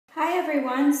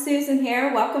everyone, Susan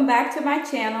here. Welcome back to my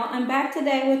channel. I'm back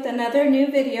today with another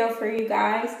new video for you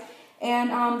guys.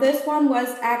 And this one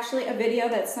was actually a video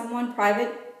that someone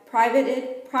private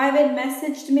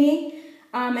messaged me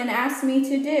and asked me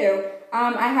to do.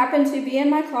 I happen to be in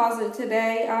my closet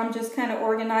today, just kind of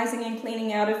organizing and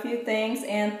cleaning out a few things,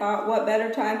 and thought what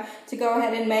better time to go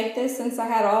ahead and make this since I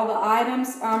had all the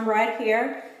items right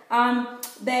here.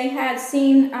 They had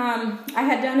seen, I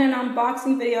had done an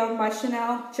unboxing video of my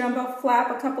Chanel Jumbo Flap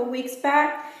a couple weeks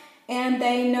back, and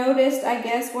they noticed, I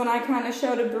guess, when I kind of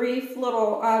showed a brief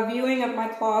little viewing of my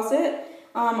closet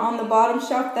on the bottom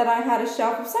shelf, that I had a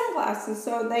shelf of sunglasses.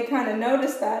 So they kind of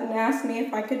noticed that and asked me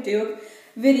if I could do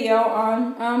a video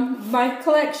on my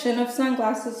collection of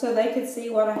sunglasses so they could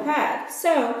see what I had.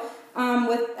 So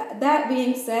with that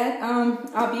being said,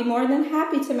 I'll be more than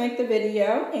happy to make the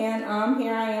video, and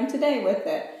here I am today with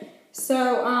it.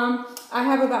 So I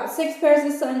have about 6 pairs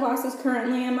of sunglasses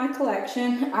currently in my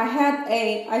collection.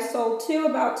 I sold 2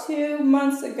 about 2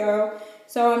 months ago,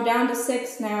 so I'm down to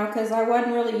 6 now because I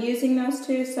wasn't really using those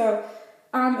 2. So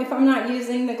if I'm not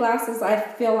using the glasses, I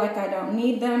feel like I don't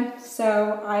need them.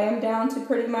 So I am down to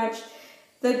pretty much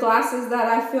the glasses that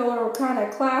I feel are kind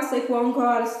of classic, won't go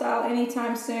out of style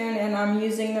anytime soon, and I'm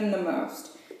using them the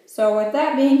most. So with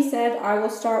that being said, I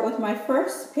will start with my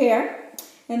first pair,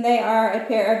 and they are a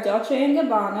pair of Dolce &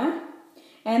 Gabbana,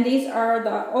 and these are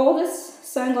the oldest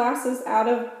sunglasses out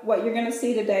of what you're going to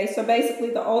see today. So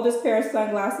basically the oldest pair of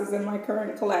sunglasses in my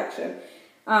current collection.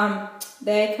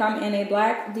 They come in a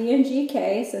black D&G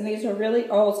case, and these are really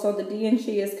old, so the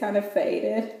D&G is kind of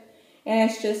faded. And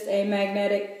it's just a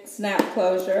magnetic snap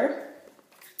closure.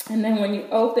 And then when you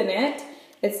open it,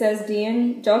 it says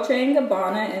Dolce &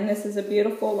 Gabbana, and this is a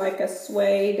beautiful, like a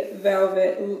suede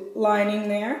velvet lining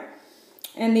there.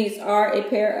 And these are a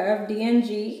pair of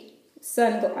D&G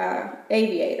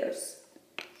aviators.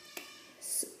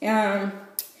 And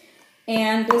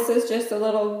this is just a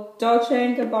little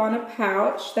Dolce & Gabbana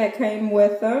pouch that came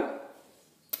with them.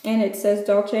 And it says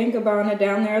Dolce & Gabbana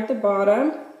down there at the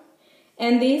bottom.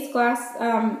 And these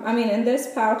and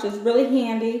this pouch is really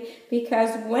handy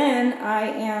because when I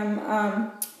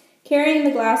am carrying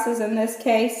the glasses in this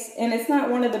case, and it's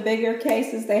not one of the bigger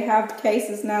cases, they have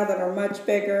cases now that are much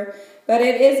bigger, but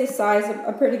it is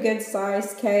a pretty good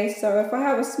size case. So if I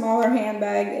have a smaller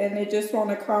handbag and it just won't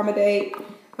accommodate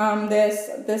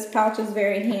this pouch is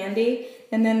very handy.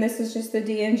 And then this is just the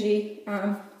D&G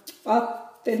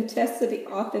authenticity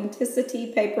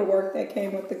paperwork that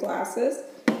came with the glasses.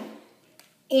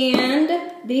 And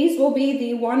these will be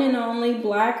the one and only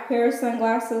black pair of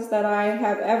sunglasses that I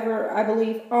have ever, I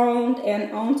believe, owned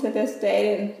and own to this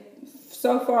day, and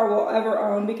so far will ever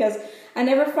own, because I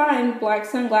never find black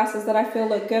sunglasses that I feel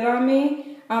look good on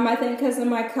me. I think because of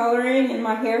my coloring and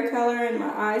my hair color and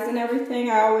my eyes and everything,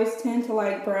 I always tend to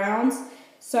like browns.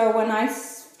 So when I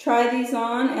tried these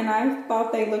on and I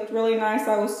thought they looked really nice,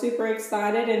 I was super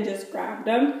excited and just grabbed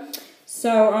them.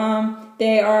 So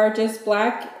they are just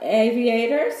black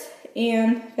aviators,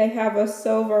 and they have a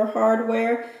silver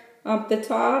hardware up the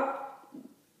top,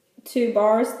 2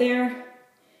 bars there. It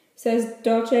says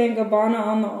Dolce & Gabbana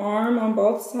on the arm on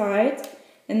both sides,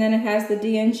 and then it has the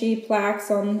D&G plaques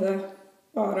on the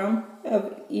bottom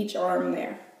of each arm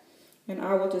there. And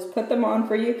I will just put them on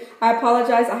for you. I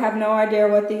apologize, I have no idea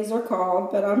what these are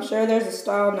called, but I'm sure there's a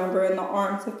style number in the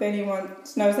arms if anyone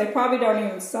knows. They probably don't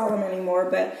even sell them anymore,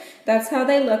 but that's how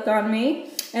they look on me.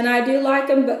 And I do like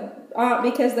them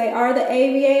because they are the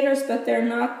aviators, but they're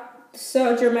not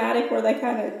so dramatic where they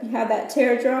kind of have that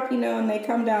teardrop, you know, and they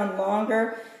come down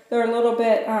longer. They're a little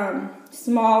bit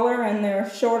smaller and they're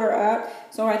shorter up,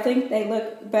 so I think they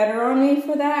look better on me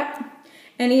for that.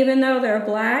 And even though they're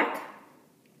black,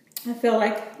 I feel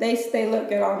like they look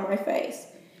good on my face.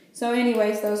 So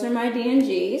anyways, those are my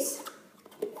D&Gs.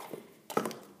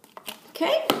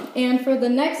 Okay, and for the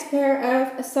next pair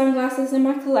of sunglasses in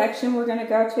my collection, we're going to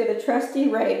go to the trusty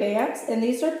Ray-Bans. And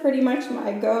these are pretty much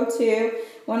my go-to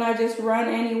when I just run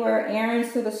anywhere,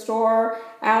 errands to the store,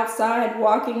 outside,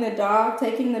 walking the dog,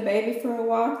 taking the baby for a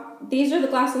walk. These are the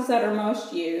glasses that are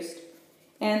most used.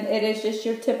 And it is just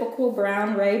your typical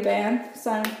brown Ray-Ban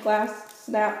sunglass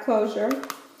snap closure.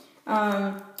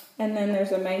 And then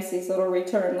there's a Macy's little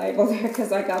return label there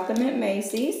because I got them at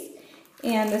Macy's.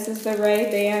 And this is the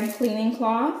Ray-Ban cleaning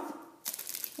cloth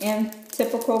and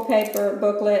typical paper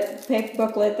booklet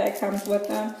that comes with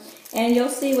them. And you'll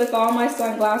see with all my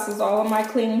sunglasses, all of my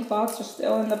cleaning cloths are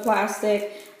still in the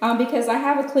plastic because I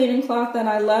have a cleaning cloth that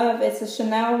I love. It's a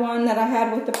Chanel one that I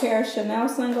had with a pair of Chanel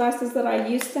sunglasses that I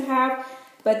used to have,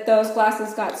 but those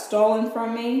glasses got stolen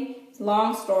from me.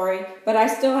 long story, but I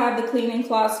still have the cleaning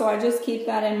cloth, so I just keep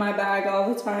that in my bag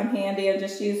all the time handy and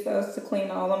just use those to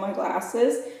clean all of my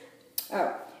glasses.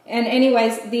 Oh, and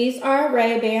anyways, these are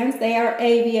Ray-Bans. They are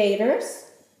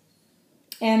aviators,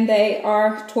 and they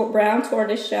are brown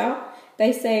tortoiseshell.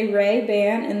 They say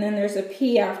Ray-Ban, and then there's a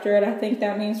P after it. I think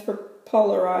that means for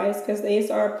polarized, because these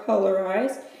are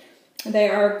polarized. They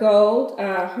are gold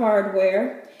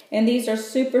hardware. And these are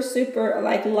super, super,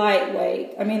 like,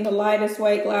 lightweight. I mean, the lightest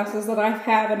weight glasses that I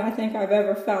have and I think I've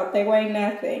ever felt. They weigh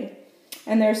nothing.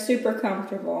 And they're super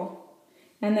comfortable.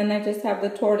 And then they just have the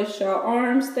tortoiseshell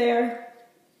arms there.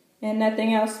 And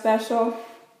nothing else special.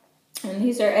 And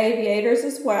these are aviators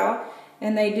as well.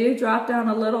 And they do drop down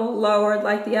a little lower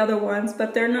like the other ones.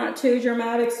 But they're not too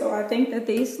dramatic. So I think that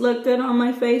these look good on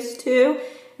my face too.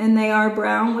 And they are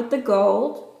brown with the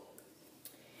gold.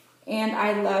 And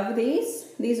I love these.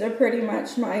 These are pretty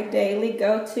much my daily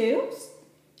go-tos.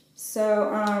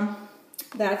 So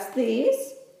that's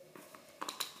these.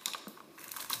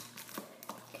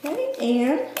 Okay,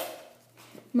 and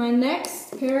my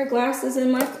next pair of glasses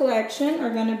in my collection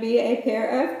are going to be a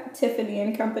pair of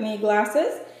Tiffany & Company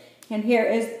glasses. And here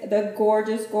is the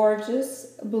gorgeous,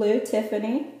 gorgeous blue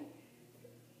Tiffany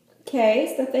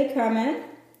case that they come in.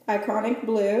 Iconic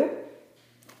blue.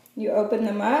 You open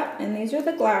them up, and these are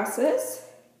the glasses.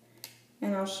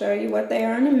 And I'll show you what they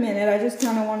are in a minute. I just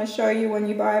kind of want to show you when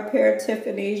you buy a pair of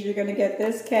Tiffany's, you're going to get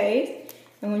this case.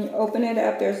 And when you open it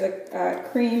up, there's a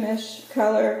creamish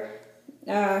color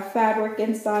fabric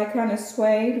inside, kind of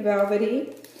suede,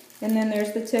 velvety. And then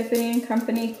there's the Tiffany &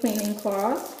 Company cleaning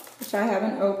cloth, which I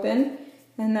haven't opened.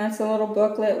 And that's a little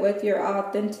booklet with your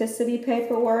authenticity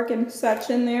paperwork and such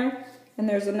in there. And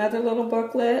there's another little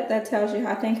booklet that tells you,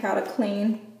 I think, how to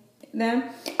clean them.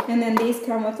 And then these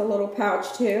come with a little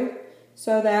pouch too,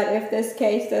 so that if this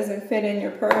case doesn't fit in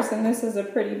your purse, and this is a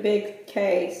pretty big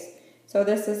case, so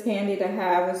this is handy to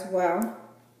have as well.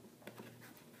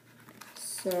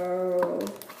 So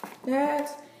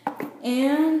that,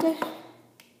 and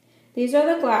these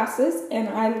are the glasses, and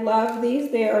I love these.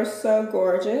 They are so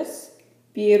gorgeous,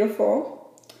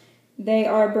 beautiful. They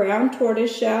are brown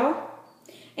tortoiseshell.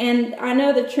 And I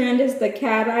know the trend is the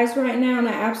cat eyes right now, and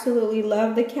I absolutely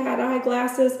love the cat eye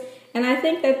glasses. And I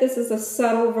think that this is a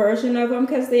subtle version of them,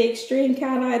 because the extreme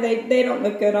cat eye, they don't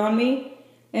look good on me.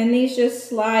 And these just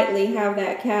slightly have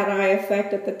that cat eye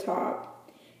effect at the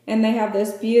top. And they have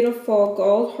this beautiful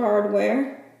gold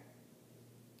hardware,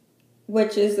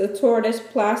 which is a tortoise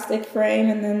plastic frame,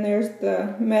 and then there's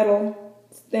the metal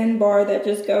thin bar that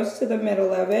just goes to the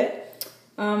middle of it.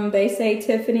 They say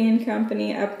Tiffany &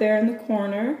 Company up there in the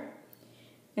corner.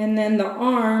 And then the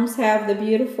arms have the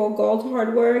beautiful gold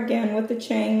hardware again with the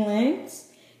chain links.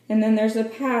 And then there's a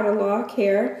padlock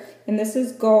here. And this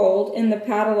is gold. And the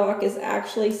padlock is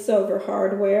actually silver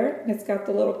hardware. It's got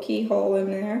the little keyhole in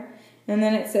there. And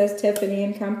then it says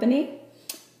Tiffany & Company.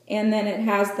 And then it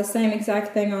has the same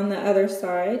exact thing on the other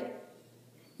side.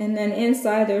 And then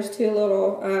inside there's two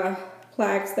little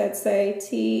plaques that say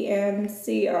T and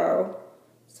CO.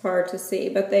 It's hard to see,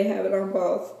 but they have it on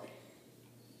both.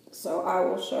 So I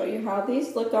will show you how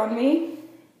these look on me.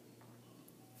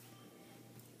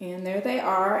 And there they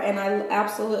are. And I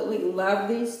absolutely love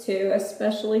these too,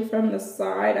 especially from the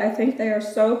side. I think they are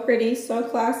so pretty, so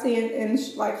classy, and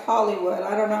like Hollywood.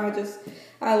 I don't know,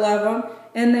 I love them.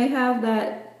 And they have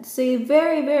that, see,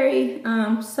 very, very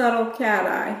subtle cat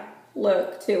eye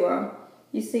look to them.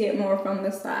 You see it more from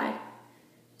the side.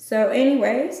 So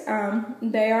anyways,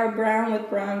 they are brown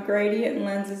with brown gradient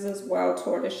lenses as well,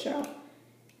 tortoiseshell.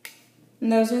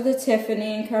 And those are the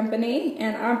Tiffany & Company.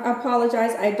 And I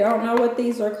apologize, I don't know what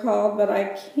these are called, but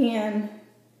I can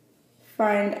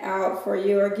find out for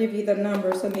you or give you the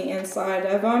numbers on the inside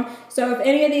of them. So if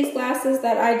any of these glasses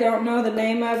that I don't know the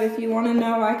name of, if you want to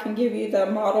know, I can give you the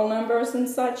model numbers and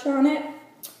such on it.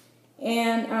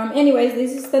 And anyways,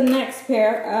 this is the next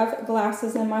pair of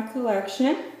glasses in my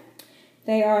collection.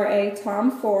 They are a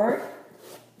Tom Ford,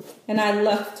 and I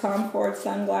love Tom Ford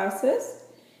sunglasses.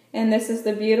 And this is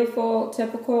the beautiful,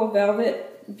 typical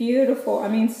velvet, beautiful, I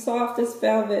mean softest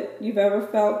velvet you've ever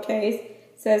felt case.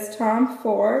 It says Tom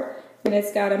Ford, and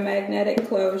it's got a magnetic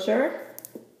closure.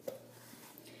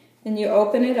 And you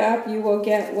open it up, you will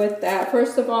get with that.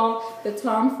 First of all, the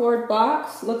Tom Ford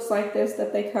box looks like this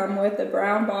that they come with, the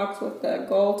brown box with the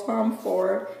gold Tom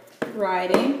Ford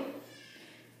writing.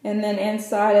 And then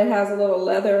inside it has a little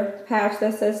leather patch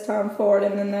that says Tom Ford,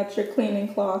 and then that's your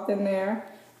cleaning cloth in there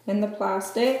in the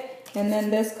plastic. And then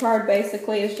this card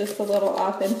basically is just a little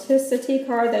authenticity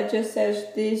card that just says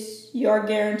you're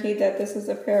guaranteed that this is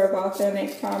a pair of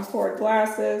authentic Tom Ford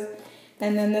glasses.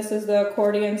 And then this is the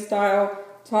accordion style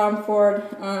Tom Ford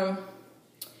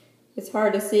It's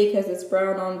hard to see because it's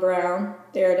brown on brown.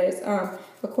 There it is.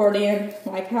 Accordion,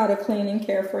 like how to clean and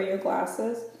care for your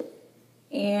glasses.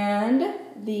 And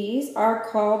these are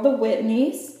called the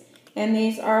Whitneys. And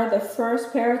these are the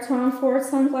first pair of Tom Ford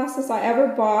sunglasses I ever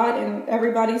bought. And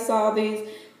everybody saw these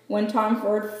when Tom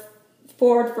Ford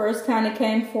first kind of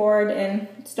came forward and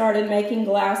started making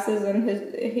glasses, and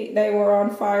they were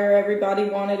on fire. Everybody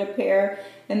wanted a pair,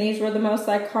 and these were the most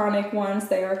iconic ones.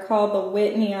 They are called the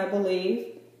Whitney, I believe.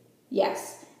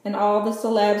 Yes, and all the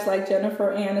celebs like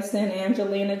Jennifer Aniston,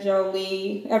 Angelina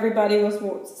Jolie, everybody was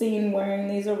seen wearing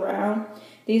these around.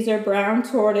 These are brown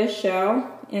tortoise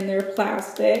shell, and they're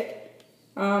plastic.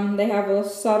 They have a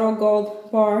subtle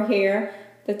gold bar here,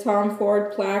 the Tom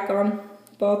Ford plaque on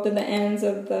both of the ends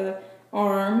of the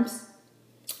arms.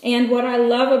 And what I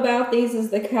love about these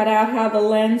is the cutout, how the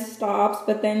lens stops,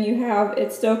 but then you have,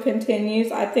 it still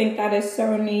continues. I think that is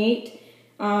so neat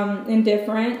and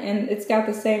different, and it's got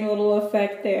the same little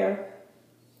effect there.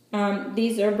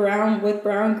 These are brown with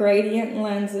brown gradient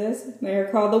lenses.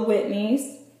 They're called the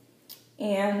Whitneys,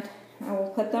 and I will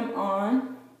put them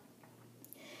on.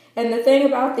 And the thing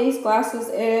about these glasses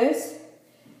is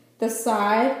the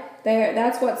side.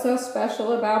 That's what's so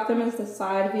special about them, is the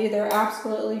side view. They're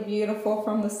absolutely beautiful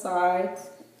from the sides.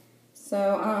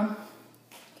 So,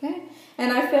 okay.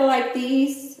 And I feel like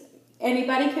these,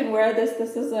 anybody can wear this.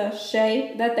 This is a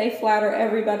shape that they flatter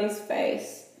everybody's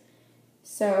face.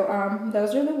 So,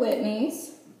 those are the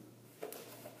Whitneys.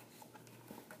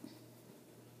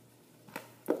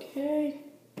 Okay.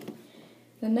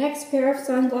 The next pair of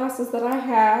sunglasses that I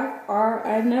have are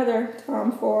another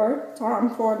Tom Ford. Tom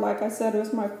Ford, like I said,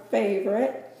 was my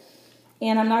favorite.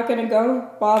 And I'm not going to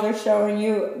bother showing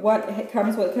you what it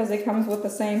comes with, because it comes with the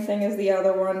same thing as the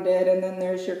other one did. And then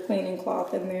there's your cleaning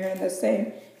cloth in there, and the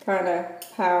same kind of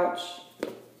pouch,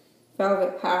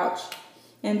 velvet pouch.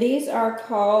 And these are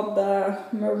called the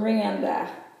Miranda.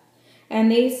 And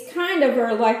these kind of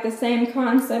are like the same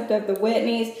concept of the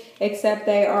Whitneys, except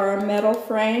they are a metal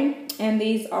frame. And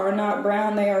these are not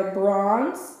brown, they are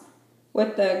bronze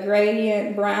with the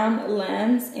gradient brown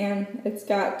lens. And it's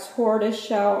got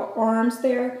tortoiseshell arms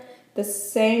there. The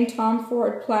same Tom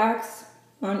Ford plaques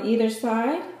on either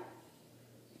side.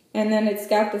 And then it's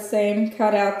got the same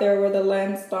cutout there where the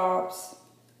lens stops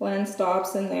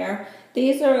in there.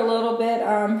 These are a little bit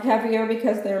heavier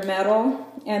because they're metal.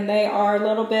 And they are a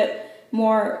little bit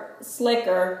more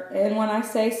slicker, and when I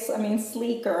say, I mean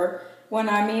sleeker. What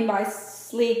I mean by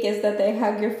sleek is that they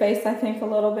hug your face, I think, a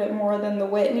little bit more than the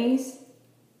Whitneys.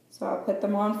 So I'll put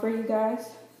them on for you guys,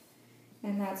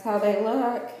 and that's how they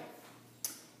look.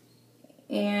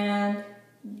 And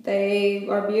they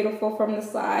are beautiful from the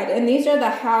side. And these are the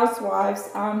housewives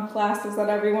glasses that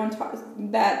everyone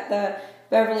that the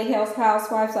Beverly Hills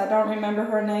Housewives, I don't remember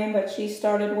her name, but she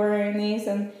started wearing these,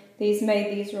 and these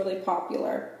made these really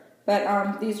popular.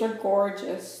 But these are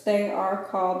gorgeous. They are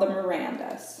called the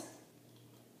Mirandas.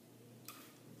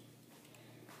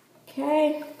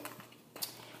 Okay.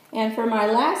 And for my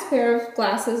last pair of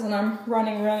glasses, and I'm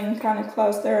running kind of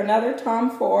close, they're another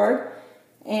Tom Ford.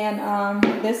 And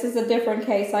this is a different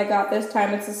case I got this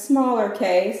time. It's a smaller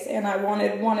case, and I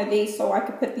wanted one of these so I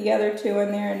could put the other two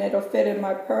in there and it'll fit in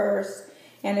my purse.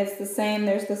 And it's the same,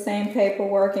 there's the same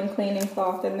paperwork and cleaning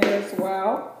cloth in there as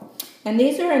well. And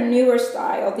these are a newer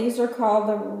style. These are called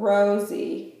the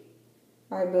Rosie,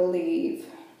 I believe.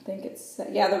 I think it's,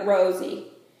 yeah, the Rosie.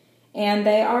 And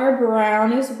they are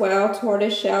brown as well,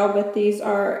 tortoise shell, but these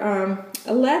are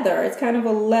a leather. It's kind of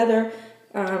a leather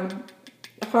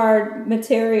hard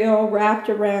material wrapped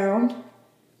around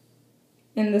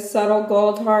in the subtle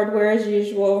gold hardware as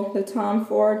usual. The Tom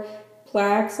Ford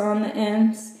plaques on the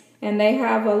ends. And they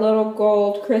have a little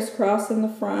gold crisscross in the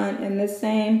front and the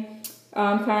same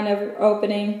kind of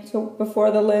opening before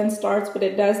the lens starts, but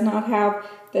it does not have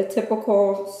the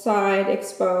typical side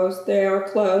exposed. They are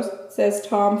closed. It says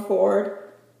Tom Ford.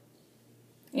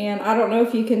 And I don't know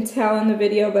if you can tell in the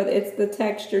video, but it's the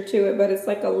texture to it, but it's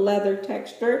like a leather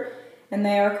texture. And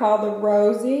they are called the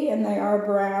Rosie, and they are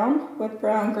brown with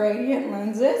brown gradient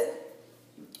lenses.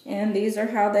 And these are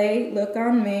how they look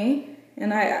on me.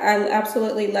 And I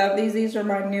absolutely love these. These are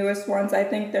my newest ones. I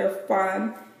think they're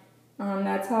fun.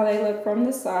 That's how they look from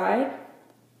the side.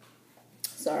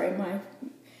 Sorry,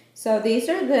 so these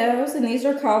are those, and these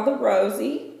are called the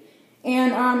Rosie.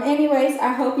 And anyways,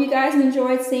 I hope you guys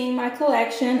enjoyed seeing my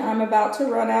collection. I'm about to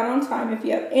run out on time. If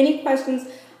you have any questions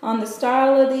on the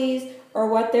style of these or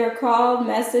what they're called,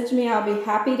 message me. I'll be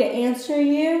happy to answer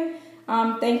you.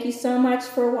 Thank you so much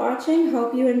for watching.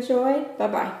 Hope you enjoyed.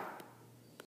 Bye-bye.